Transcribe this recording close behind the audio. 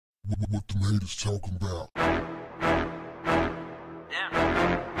What the haters talking about?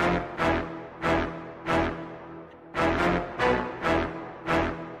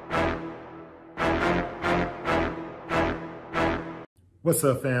 What's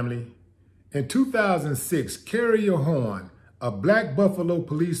up, family? In 2006, Carrier Horn, a black Buffalo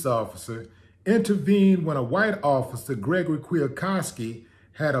police officer, intervened when a white officer, Gregory Kwiatkowski,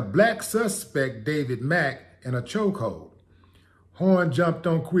 had a black suspect, David Mack, in a chokehold. Horn jumped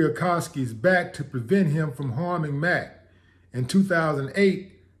on Kwiatkowski's back to prevent him from harming Mack. In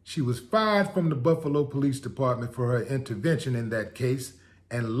 2008, she was fired from the Buffalo Police Department for her intervention in that case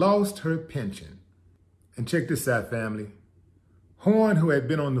and lost her pension. And check this out, family. Horn, who had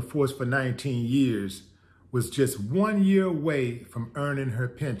been on the force for 19 years, was just 1 year away from earning her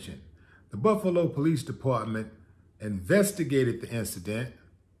pension. The Buffalo Police Department investigated the incident,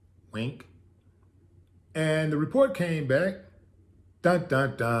 wink, and the report came back, dun,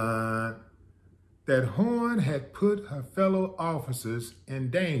 dun, dun, that Horn had put her fellow officers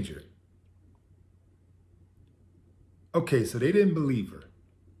in danger. Okay, so they didn't believe her.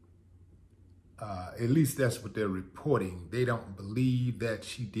 At least that's what they're reporting. They don't believe that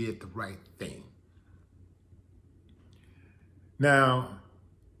she did the right thing. Now,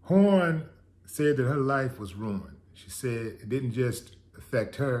 Horn said that her life was ruined. She said it didn't just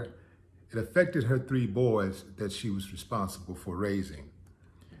affect her, it affected her 3 boys that she was responsible for raising.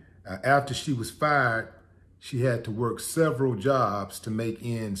 After she was fired, she had to work several jobs to make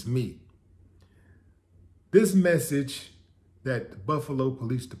ends meet. This message that the Buffalo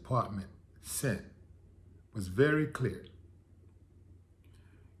Police Department sent was very clear.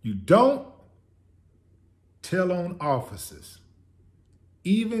 You don't tell on officers,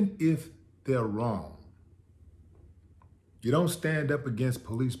 even if they're wrong. You don't stand up against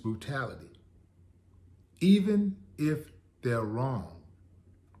police brutality, even if they're wrong.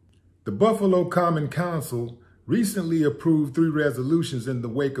 The Buffalo Common Council recently approved 3 resolutions in the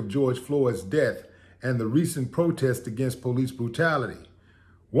wake of George Floyd's death and the recent protest against police brutality.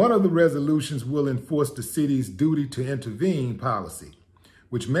 One of the resolutions will enforce the city's duty to intervene policy,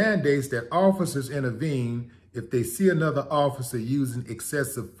 which mandates that officers intervene if they see another officer using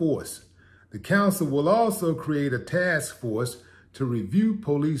excessive force. The council will also create a task force to review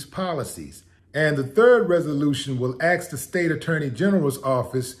police policies. And the 3rd resolution will ask the state attorney general's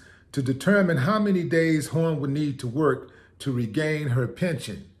office to determine how many days Horn would need to work to regain her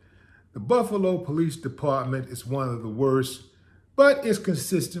pension. The Buffalo Police Department is one of the worst, but it's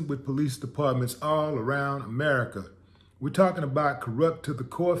consistent with police departments all around America. We're talking about corrupt to the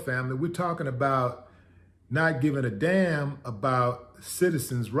core, family. We're talking about not giving a damn about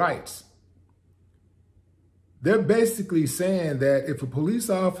citizens' rights. They're basically saying that if a police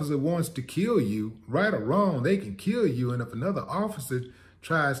officer wants to kill you, right or wrong, they can kill you. And if another officer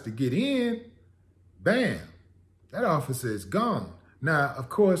tries to get in, bam, that officer is gone. Now, of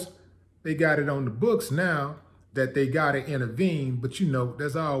course, they got it on the books now that they got to intervene, but you know,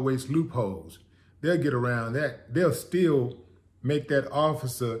 there's always loopholes. They'll get around that. They'll still make that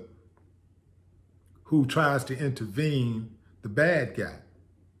officer who tries to intervene the bad guy.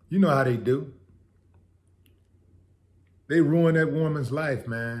 You know how they do. They ruin that woman's life,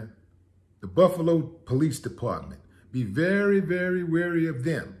 man. The Buffalo Police Department. Be very, very wary of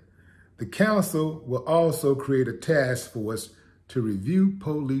them. The council will also create a task force to review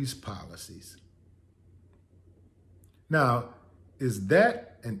police policies. Now, is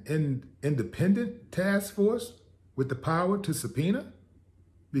that an independent task force with the power to subpoena?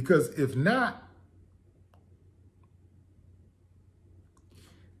 Because if not,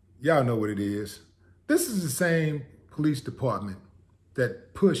 y'all know what it is. This is the same police department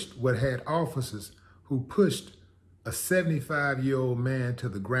that pushed what had officers who pushed a 75-year-old man to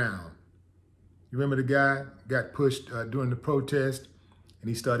the ground. You remember the guy got pushed during the protest and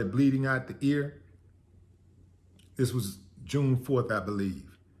he started bleeding out the ear? This was June 4th, I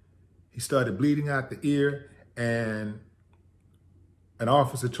believe. He started bleeding out the ear and an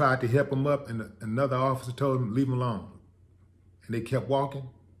officer tried to help him up and another officer told him, leave him alone. And they kept walking.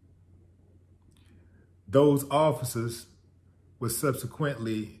 Those officers were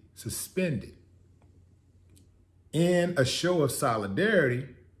subsequently suspended. In a show of solidarity,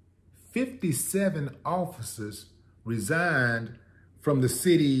 57 officers resigned from the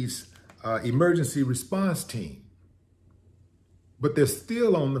city's emergency response team. But they're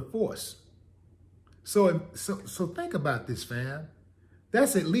still on the force. So think about this, fam.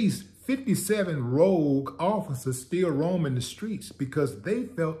 That's at least 57 rogue officers still roaming the streets because they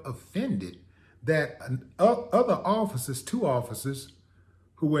felt offended that other officers, 2 officers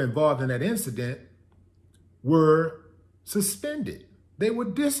who were involved in that incident, were suspended. They were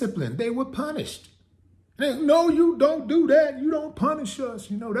disciplined. They were punished. No, you don't do that. You don't punish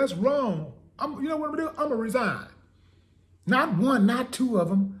us. You know, that's wrong. You know what I'm going to do? I'm going to resign. Not one, not two of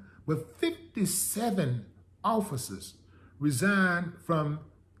them, but 57 officers resigned from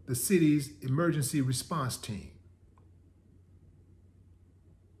the city's emergency response team.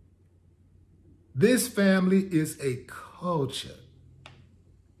 This family is a culture.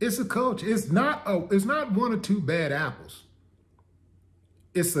 It's a culture. It's not one or two bad apples.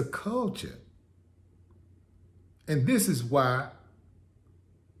 It's a culture. And this is why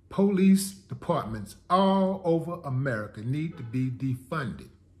police departments all over America need to be defunded,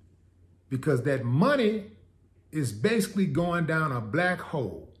 because that money is basically going down a black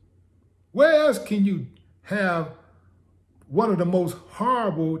hole. Where else can you have one of the most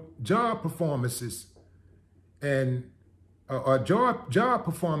horrible job performances and job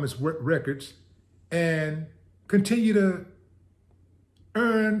performance records and continue to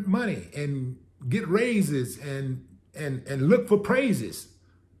earn money and get raises and look for praises?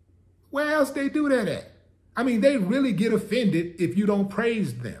 Where else they do that at? I mean, they really get offended if you don't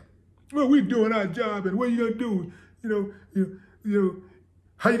praise them. Well, we're doing our job, and what are you gonna do? You know,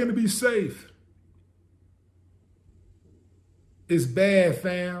 how you gonna be safe? It's bad,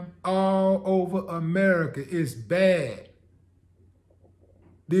 fam. All over America, it's bad.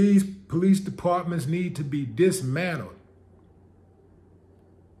 These police departments need to be dismantled.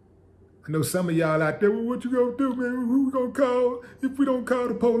 I know some of y'all out there, well, what you gonna do, man? Who we gonna call? If we don't call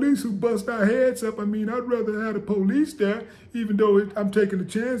the police who bust our heads up, I mean, I'd rather have the police there, even though I'm taking the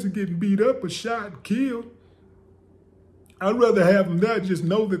chance of getting beat up or shot and killed. I'd rather have them there, just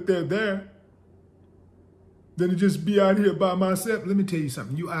know that they're there, than to just be out here by myself. Let me tell you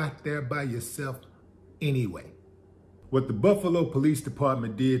something, you out there by yourself anyway. What the Buffalo Police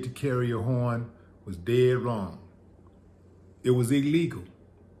Department did to carry a horn was dead wrong. It was illegal.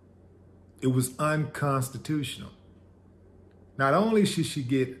 It was unconstitutional. Not only should she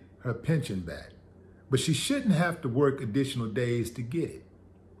get her pension back, but she shouldn't have to work additional days to get it.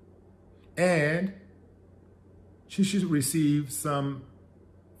 And she should receive some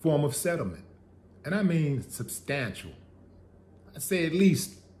form of settlement. And I mean substantial. I'd say at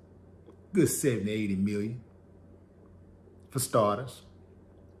least a good 70, 80 million for starters.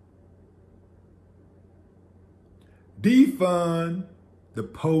 Defund the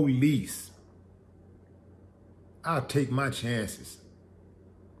police. I'll take my chances.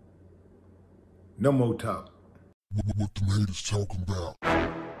 No more talk. What the haters talking about?